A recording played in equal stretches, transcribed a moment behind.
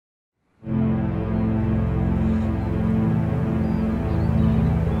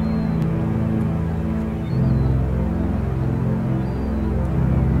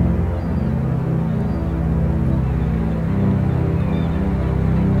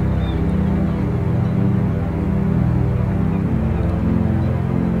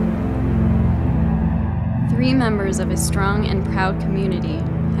members of a strong and proud community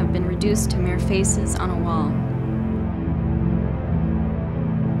have been reduced to mere faces on a wall.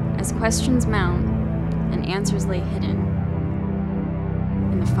 As questions mount and answers lay hidden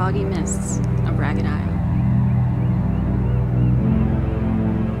in the foggy mists of Ragged Isle.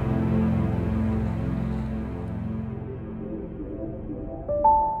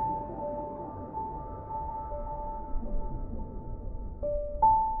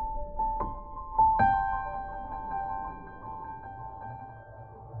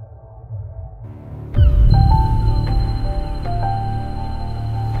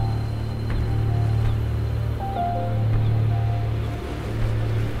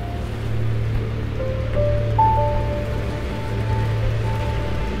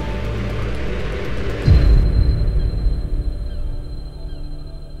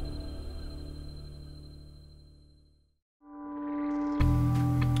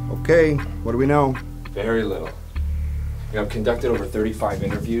 Okay, what do we know? Very little. I've conducted over 35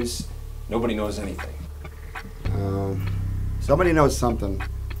 interviews. Nobody knows anything. Somebody knows something.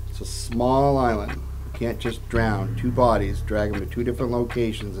 It's a small island. You can't just drown two bodies, drag them to two different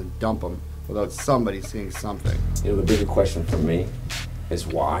locations, and dump them without somebody seeing something. You know, the bigger question for me is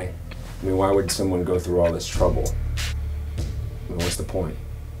why? I mean, why would someone go through all this trouble? I mean, what's the point?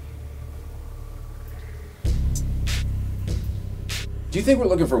 Do you think we're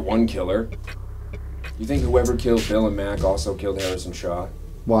looking for one killer? You think whoever killed Bill and Mac also killed Harrison Shaw?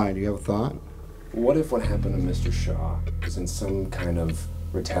 Why? Do you have a thought? What if what happened to Mr. Shaw is in some kind of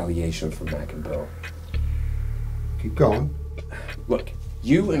retaliation for Mac and Bill? Keep going. Look,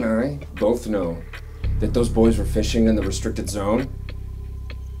 you and I both know that those boys were fishing in the restricted zone,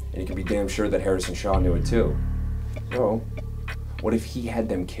 and you can be damn sure that Harrison Shaw knew it too. So, what if he had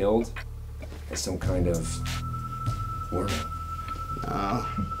them killed as some kind of warning?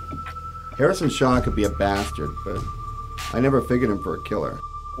 Harrison Shaw could be a bastard, but I never figured him for a killer.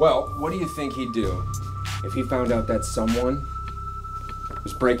 Well, what do you think he'd do if he found out that someone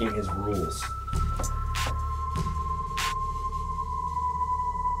was breaking his rules?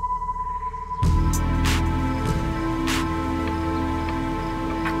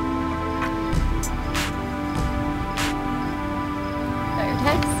 Got your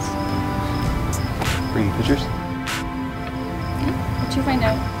text? Bringing pictures? Yeah. What'd you find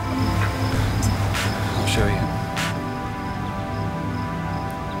out? I'll show you.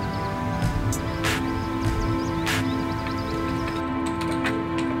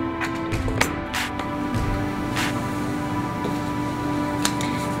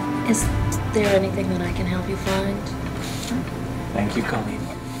 Is there anything that I can help you find? Thank you, Colleen.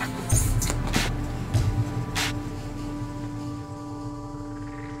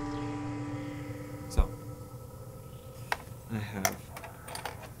 So, I have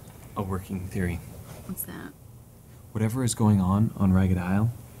a working theory. What's that? Whatever is going on Ragged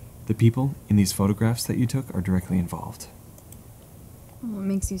Isle, the people in these photographs that you took are directly involved. What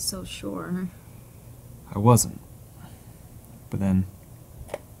makes you so sure? I wasn't. But then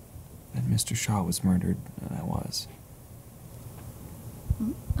Mr. Shaw was murdered, and I was.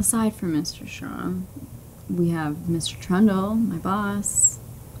 Aside from Mr. Shaw, we have Mr. Trundle, my boss,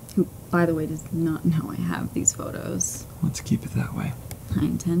 who, by the way, does not know I have these photos. Let's keep it that way. I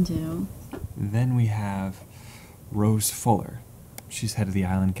intend to. And then we have Rose Fuller. She's head of the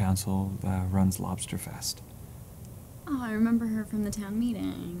Island Council, runs Lobster Fest. Oh, I remember her from the town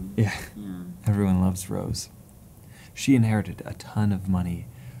meeting. Yeah. Yeah. Everyone loves Rose. She inherited a ton of money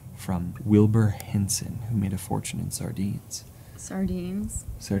from Wilbur Henson, who made a fortune in sardines. Sardines?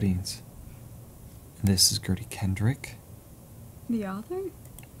 Sardines. And this is Gertie Kendrick. The author?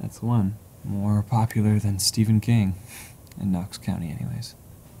 That's the one. More popular than Stephen King. In Knox County, anyways.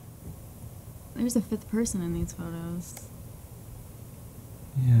 There's a fifth person in these photos.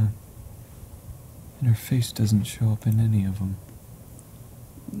 Yeah. And her face doesn't show up in any of them.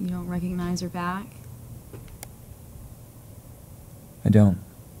 You don't recognize her back? I don't.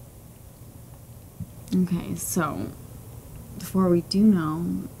 Okay, so before we do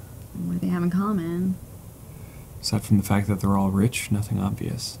know, what do they have in common? Aside from the fact that they're all rich, nothing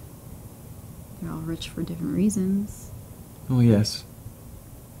obvious. They're all rich for different reasons. Oh, yes.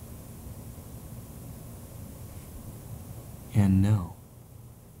 And no.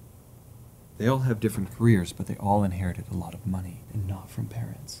 They all have different careers, but they all inherited a lot of money, and not from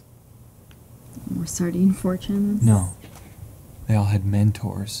parents. More sardine fortunes? No. They all had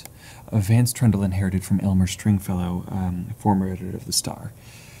mentors. Vance Trundle inherited from Elmer Stringfellow, former editor of The Star.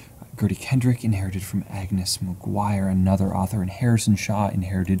 Gertie Kendrick inherited from Agnes McGuire, another author, and Harrison Shaw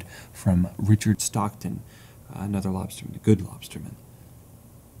inherited from Richard Stockton, another lobsterman, a good lobsterman.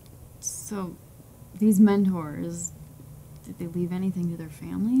 So, these mentors, did they leave anything to their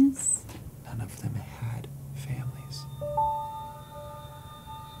families? None of them had families.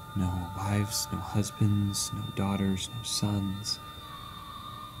 No wives, no husbands, no daughters, no sons.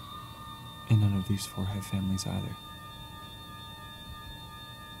 And none of these four have families either.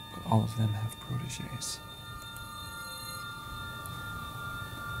 But all of them have proteges.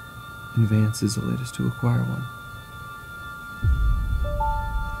 And Vance is the latest to acquire one.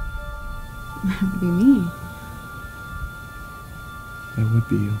 That would be me. That would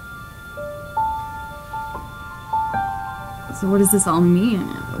be you. So what does this all mean?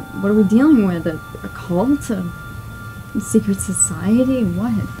 What are we dealing with? A cult? A secret society?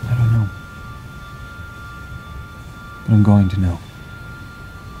 What? I don't know. But I'm going to know.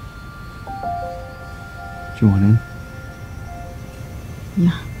 Do you want in?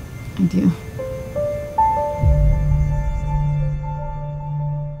 Yeah, I do.